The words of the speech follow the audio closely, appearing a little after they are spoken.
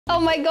Oh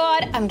my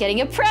god, I'm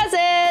getting a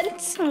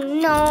present.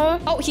 No.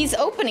 Oh, he's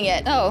opening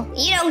it. Oh.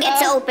 You don't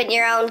get to open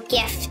your own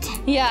gift.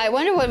 Yeah, I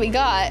wonder what we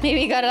got. Maybe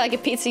we got like a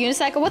pizza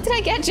unicycle. What did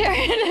I get,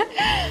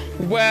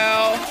 Jared?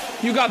 Well,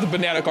 you got the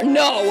banana car.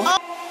 No. Oh.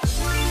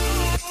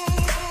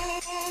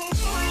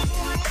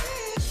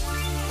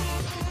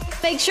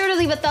 Make sure to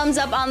leave a thumbs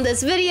up on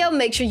this video.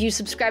 Make sure you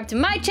subscribe to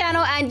my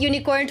channel and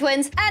Unicorn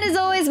Twins. And as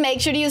always, make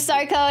sure to use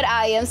star code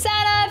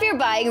IamSanna if you're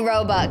buying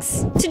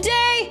Robux.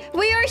 Today,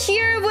 we are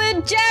here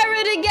with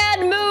Jared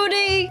again,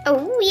 Moody.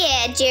 Oh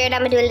yeah, Jared,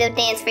 I'm gonna do a little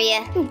dance for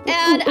you.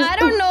 And I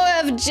don't know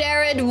if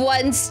Jared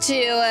wants to,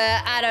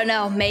 I don't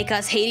know, make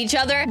us hate each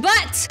other.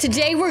 But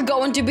today we're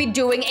going to be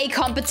doing a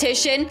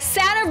competition.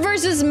 Sanna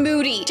versus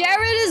Moody.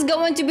 Jared is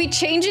going to be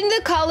changing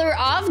the color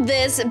of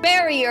this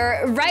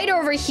barrier right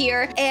over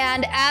here.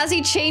 And as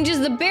he changes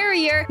the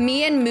barrier,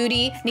 me and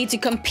Moody need to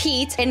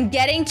compete in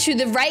getting to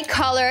the right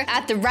color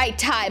at the right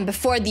time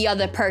before the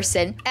other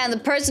person. And the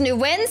person who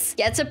wins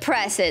gets a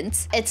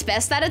present. It's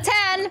best out of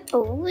 10.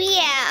 Oh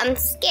yeah, I'm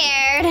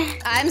scared.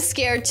 I'm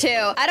scared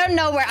too. I don't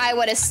know where I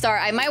want to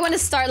start. I might want to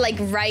start like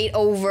right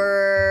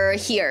over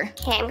here.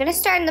 Okay, I'm gonna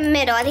start in the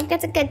middle. I think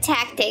that's a good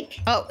tactic.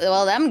 Oh,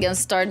 well, I'm gonna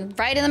start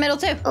right in the middle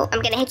too. Oh,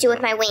 I'm gonna hit you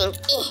with my wing.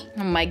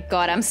 Oh my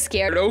god, I'm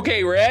scared.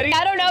 Okay, ready?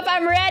 I don't know if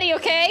I'm ready,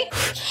 okay?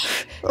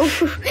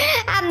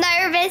 I'm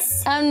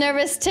nervous. I'm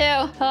nervous too.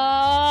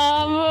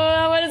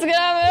 What is gonna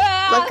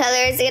happen? What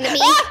color is it gonna be?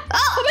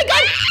 Oh my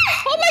god!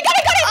 Oh my god,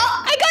 I got it!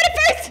 I got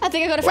it first! I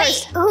think I got it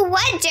first. Wait, who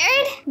won,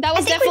 Jared? That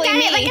was I think definitely we got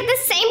me. it like at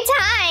the same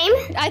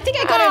time. I think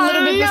I got it a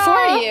little bit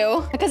before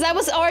you. Because I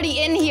was already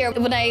in here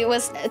when I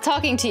was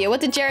talking to you.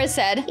 What did Jared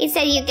said? He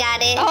said you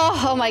got it.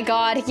 Oh my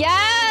god,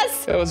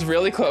 yes! That was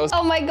really close.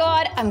 Oh my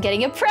god, I'm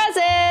getting a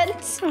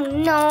present.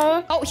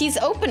 No. Oh, he's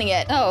opening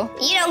it. Oh.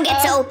 You don't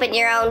get to open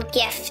your own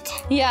gift.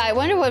 Yeah, I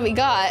wonder what we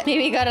got.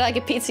 Maybe we got like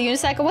a pizza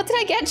unicycle. What did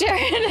I get,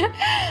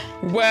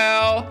 Jared?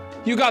 Well,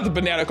 you got the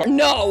banana car.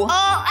 No.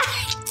 Oh,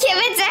 give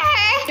it to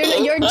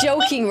her. You're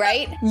joking,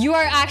 right? You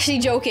are actually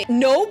joking.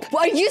 Nope.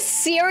 Are you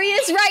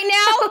serious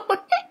right now?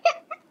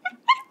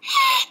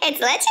 It's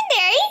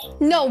legendary.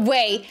 No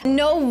way.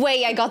 No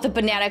way I got the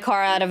banana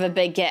car out of a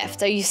big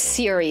gift. Are you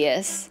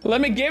serious?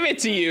 Let me give it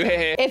to you.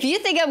 If you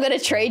think I'm gonna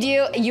trade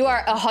you, you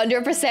are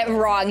 100%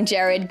 wrong,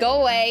 Jared.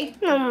 Go away.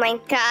 Oh my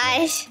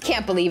gosh.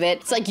 Can't believe it.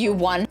 It's like you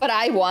won, but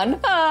I won.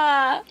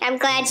 I'm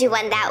glad you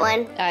won that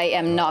one. I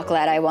am not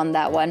glad I won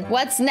that one.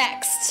 What's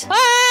next?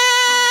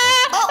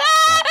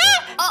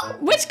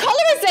 Which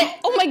color is it?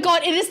 Oh my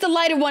god, it is the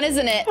lighter one,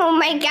 isn't it? Oh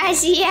my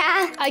gosh,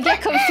 yeah. I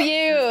get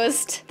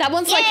confused. That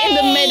one's like in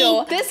the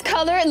middle. This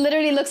color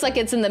literally looks like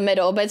it's in the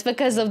middle, but it's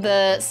because of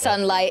the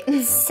sunlight.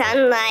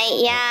 Sunlight,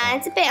 yeah,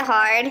 it's a bit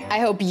hard. I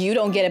hope you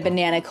don't get a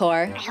banana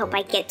car. I hope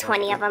I get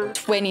 20 of them.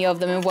 20 of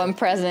them in one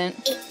present.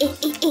 I need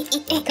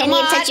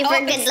to touch you for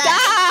good luck.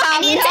 I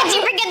need to touch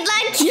you for good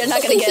luck. You're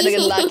not gonna get a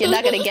good luck. You're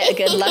not gonna get a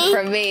good luck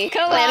from me.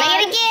 Come What on. am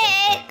I gonna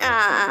get?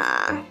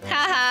 Aw.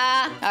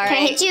 Haha. All right. Can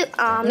I hit you?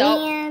 Aw, Nope.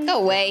 man. Go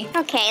away.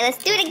 Okay,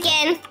 let's do it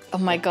again. Oh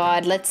my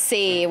god, let's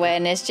see.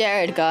 When is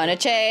Jared gonna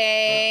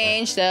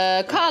change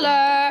the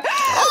color?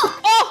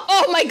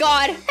 Oh my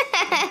god.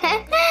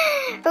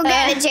 Who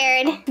got it,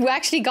 Jared? We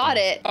actually got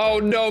it. Oh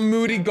no,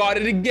 Moody got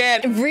it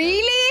again.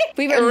 Really?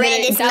 We were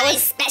Red is that my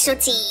was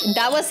specialty.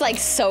 that was like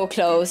so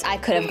close. I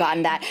could have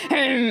gotten that.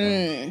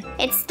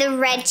 It's the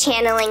red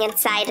channeling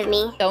inside of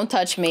me. Don't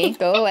touch me.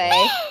 Go away.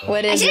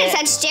 What I is should have it?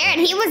 touched Jared.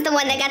 He was the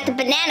one that got the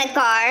banana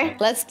car.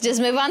 Let's just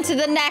move on to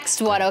the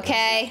next one,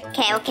 okay?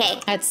 Okay, okay.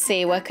 Let's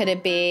see. What could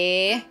it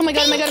be? Oh my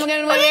god, oh my god, oh my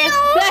god, oh my god.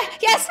 Oh,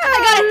 Yes, I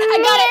got it. I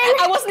got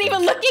it. I wasn't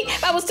even looking.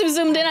 I was too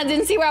zoomed in. I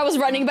didn't see where I was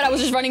running, but I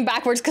was just running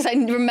backwards because I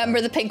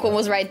remember the pink one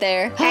was right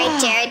there. All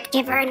right, Jared,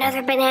 give her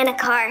another banana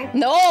car.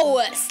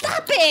 No,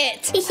 stop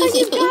it. Oh,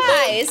 you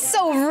guys,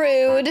 so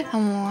rude.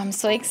 Oh, I'm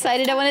so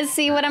excited. I want to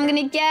see what I'm going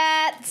to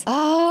get.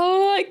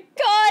 Oh, I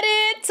got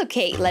it.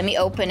 Okay, let me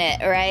open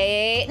it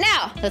right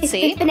now. Let's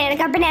see. Banana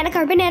car, banana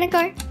car, banana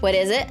car. What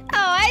is it? Oh,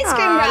 ice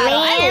cream Aw, rattle.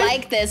 I man.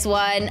 like this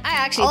one. I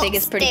actually think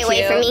it's pretty stay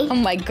cute. away from me. Oh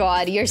my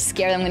god, you're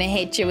scared I'm going to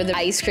hit you with an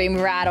ice cream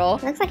rattle.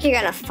 Looks like you're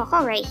gonna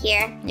fall right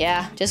here.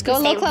 Yeah, just go a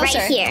Stay little closer.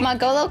 right here. Come on,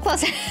 go a little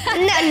closer.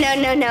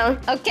 No.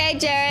 Okay,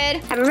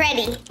 Jared. I'm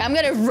ready. I'm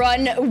gonna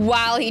run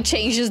while he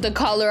changes the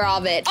color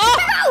of it. No!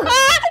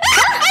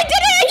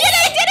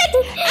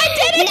 I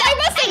did it! I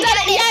must have done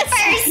it. Yes.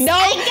 First. No,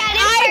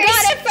 I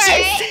got it first.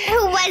 Jared,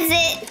 Who was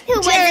it? Who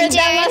was Jared, it,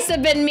 that Jared? must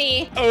have been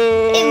me.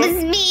 It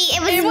was me.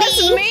 It was It me.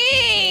 was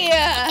me.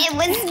 It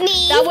was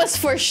me. That was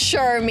for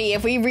sure me.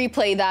 If we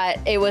replay that,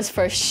 it was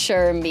for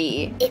sure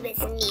me. It was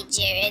me,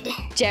 Jared.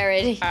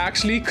 Jared. I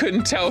actually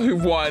couldn't tell who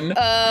won.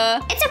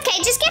 It's okay.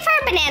 Just give her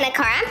a banana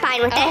car. I'm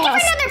fine with that. Oh, give her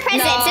another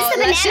present. no, Since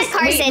the let's banana just-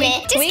 car's we- in we-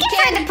 it. Just we give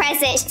can- her the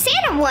present.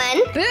 Santa won.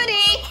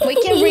 Booty. We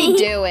can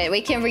redo it.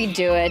 We can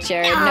redo it,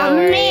 Jared. No Oh,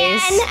 worries. man.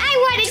 I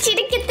wanted you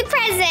to get the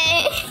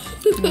present.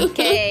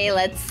 Okay,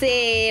 let's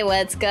see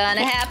what's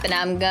gonna happen.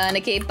 I'm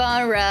gonna keep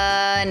on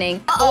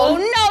running. Oh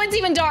no, it's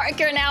even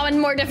darker now and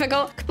more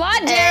difficult. Come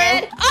on,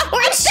 Jared. Oh,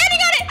 I'm standing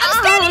on it.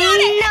 I'm standing on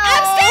it. no.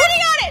 I'm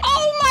standing on it.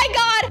 Oh my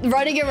god. god.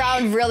 Running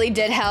around really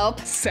did help.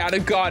 Sanna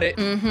got it.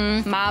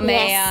 My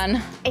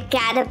man. I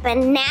got a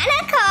banana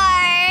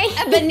card.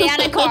 A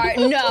banana card.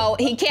 No,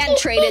 he can't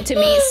trade it to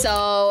me,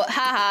 so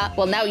haha.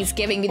 Well, now he's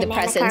giving me the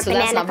present, so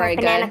that's not very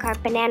good.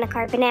 Banana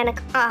card.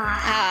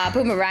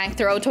 Boomerang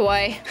throw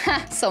toy.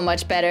 So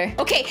much better.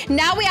 Okay,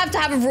 now we have to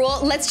have a rule.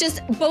 Let's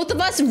just, both of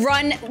us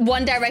run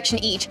one direction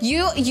each.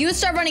 You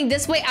start running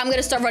this way, I'm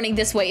gonna start running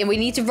this way, and we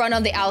need to run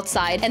on the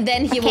outside, and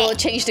then he will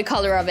change the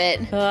color of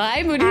it.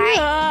 Hi, Moody.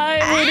 Hi,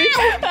 Moody.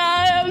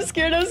 Hi, I'm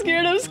scared. What's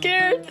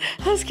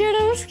it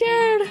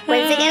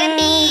gonna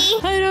be?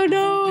 I don't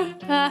know.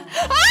 Yes,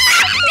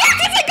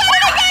 I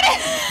got it!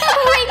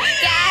 Oh my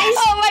gosh.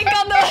 Oh my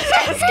god, that was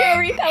so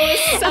scary. That was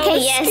so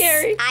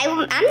scary.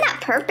 I'm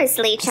not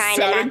purposely trying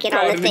to not get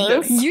on the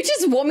things. You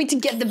just want me to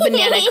get the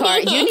banana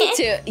card.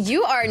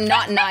 You are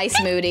not nice,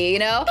 Moody, you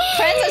know?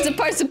 Friends are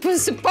supposed to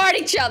support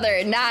each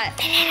other, not,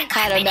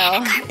 I don't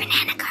know.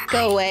 Banana card.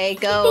 Go away.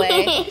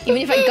 Even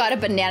if I got a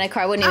banana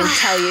card, I wouldn't even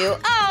tell you.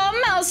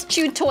 Oh, mouse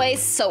chew toy,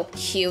 so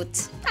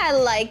cute. I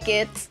like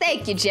it.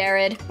 Thank you,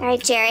 Jared. All right,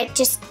 Jared,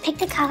 just pick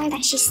the color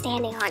that she's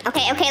standing on.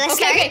 Okay, let's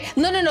start. Okay.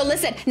 No,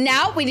 listen.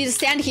 Now we need to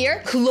stand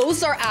here,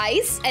 close our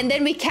eyes, and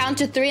then we count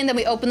to 3, and then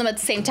we open them at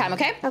the same time,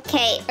 okay?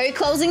 Okay. Are you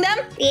closing them?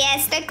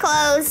 Yes, they're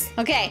closed.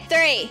 Okay,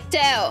 3, 2,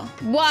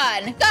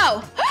 1,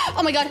 go!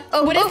 Oh my god.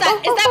 What is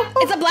that?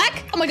 Is that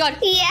black? Oh my god.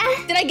 Yeah.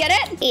 Did I get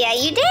it? Yeah,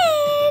 you did.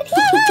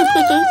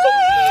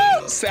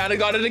 Sanna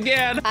got it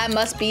again. I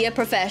must be a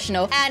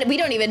professional. And we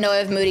don't even know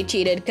if Moody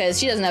cheated because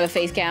she doesn't have a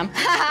face cam.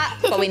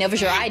 But we know for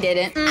sure I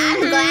didn't. I'm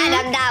glad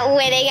I'm not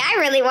winning. I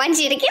really want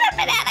you to get a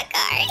banana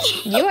card.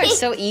 You are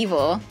so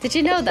evil. Did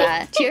you know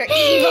that? You're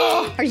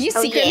evil. Are you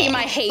secretly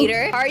my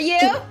hater? Are you?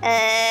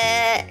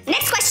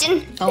 Next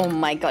question. Oh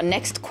my god,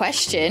 next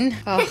question.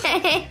 Oh.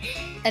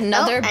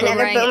 Another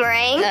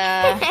boomerang.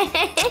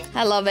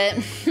 I love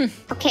it.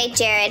 Okay,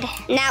 Jared.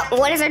 Now,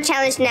 what is our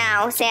challenge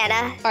now,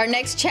 Sanna? Our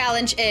next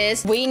challenge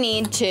is we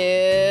need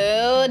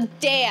to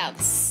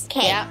dance.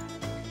 Okay. Yeah.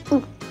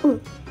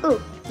 Ooh.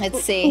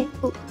 Let's see.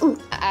 I'm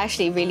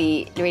actually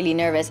really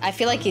nervous. I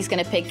feel like he's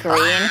gonna pick green.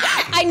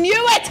 I knew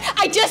it!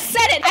 I just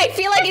said it! I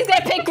feel like he's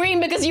gonna pick green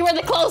because you were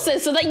the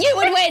closest so that you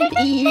would win.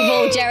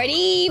 Evil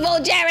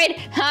Jared.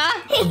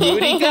 Huh?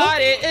 Moody got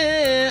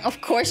it.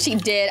 Of course she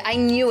did. I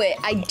knew it.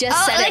 I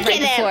just said it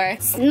right before.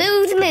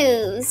 Smooth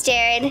moves,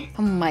 Jared.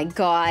 Oh my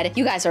god.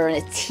 You guys are on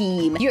a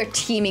team. You're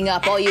teaming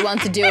up. All you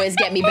want to do is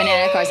get me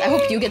banana cards. I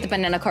hope you get the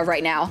banana card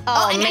right now.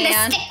 Oh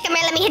man. The stick. Come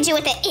here, let me hit you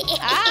with it.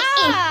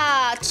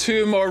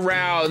 2 more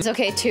rounds.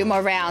 Okay, 2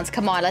 more rounds.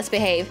 Come on, let's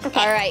behave. Okay.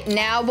 All right,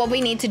 now what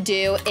we need to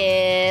do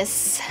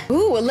is...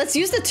 Ooh, let's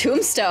use the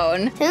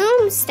tombstone.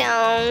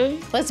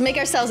 Tombstone. Let's make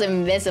ourselves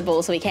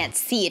invisible so we can't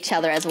see each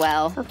other as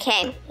well.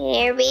 Okay,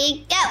 here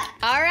we go.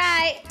 All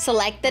right,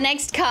 select the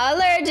next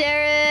color,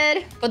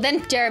 Jared. But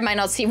then Jared might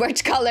not see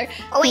which color.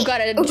 Oh, wait. Who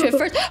got it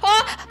first?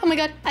 Oh my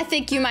god, I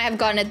think you might have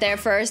gotten it there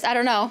first. I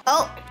don't know.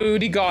 Oh.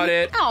 Moody got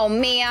it. Oh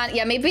man,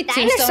 yeah, maybe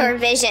Dinosaur tombstone.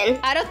 vision.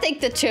 I don't think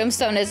the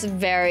tombstone is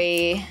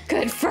very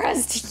good for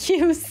us to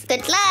use.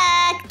 Good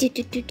luck.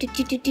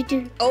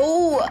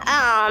 Oh,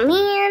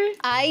 man.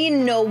 I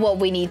know what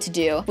we need to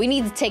do. We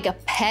need to take a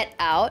pet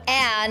out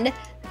and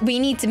we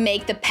need to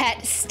make the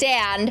pet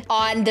stand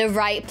on the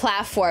right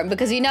platform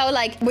because, you know,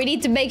 like, we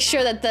need to make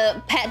sure that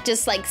the pet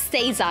just, like,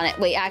 stays on it.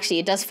 Wait, actually,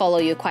 it does follow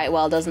you quite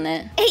well, doesn't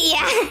it?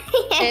 Yeah.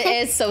 It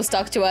is so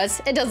stuck to us.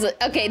 It doesn't.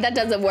 Okay, that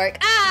doesn't work.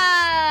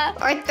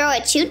 Or throw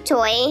a chew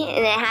toy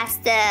and it has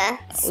to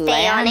stay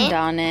Land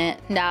on it.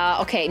 No,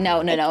 okay, no.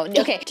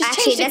 Okay, just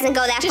actually, it doesn't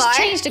go that far. Just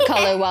change the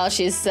color while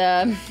she's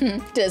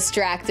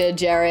distracted,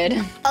 Jared.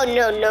 Oh,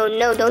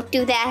 no, don't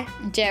do that.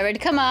 Jared,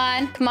 come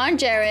on,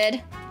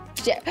 Jared.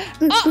 I'm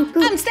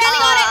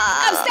standing on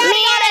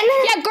it!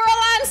 Yeah, girl,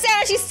 I'm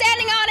Sanna. She's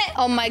standing on it!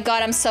 Oh my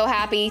god, I'm so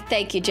happy.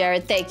 Thank you,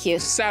 Jared. Thank you.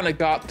 Sanna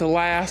got the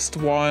last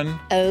one.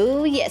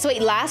 Oh, yes.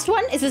 Wait, last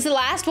one? Is this the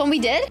last one we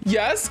did?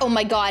 Yes. Oh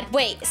my god.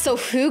 Wait, so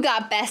who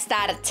got best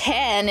out of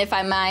 10, if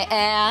I might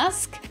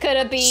ask? Could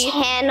it be...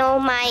 Channel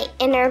my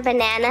inner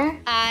banana.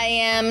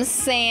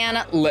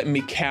 IamSanna. Let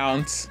me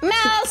count.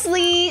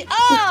 Mousely!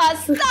 Oh,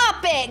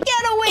 stop it!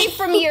 Get away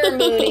from here,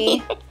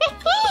 Moody.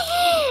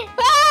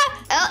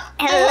 Oh,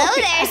 hello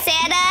there,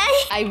 Sanna.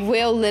 I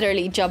will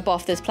literally jump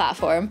off this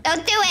platform.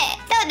 Don't do it.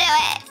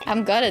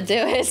 I'm gonna do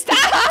it.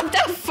 Stop!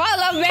 Don't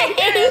follow me!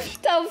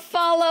 Don't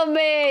follow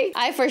me!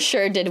 I for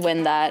sure did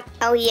win that.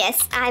 Oh,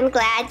 yes. I'm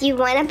glad you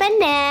won a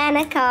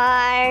banana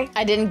card.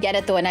 I didn't get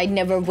it though, and I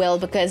never will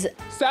because...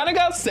 Sanna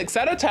got 6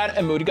 out of 10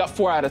 and Moody got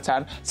 4 out of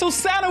 10. So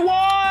Sanna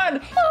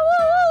won!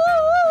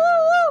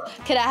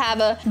 Could I have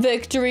a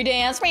victory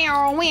dance?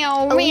 Oh,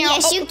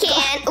 yes, you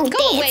can. Oh, go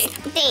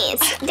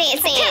dance, away.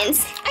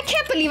 Dance. I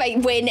can't believe I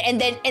win, and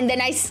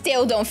then I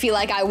still don't feel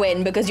like I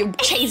win because you're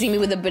chasing me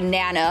with a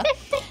banana.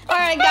 All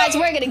right, guys,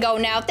 we're gonna go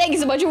now. Thank you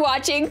so much for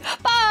watching.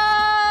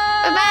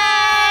 Bye! Bye-bye!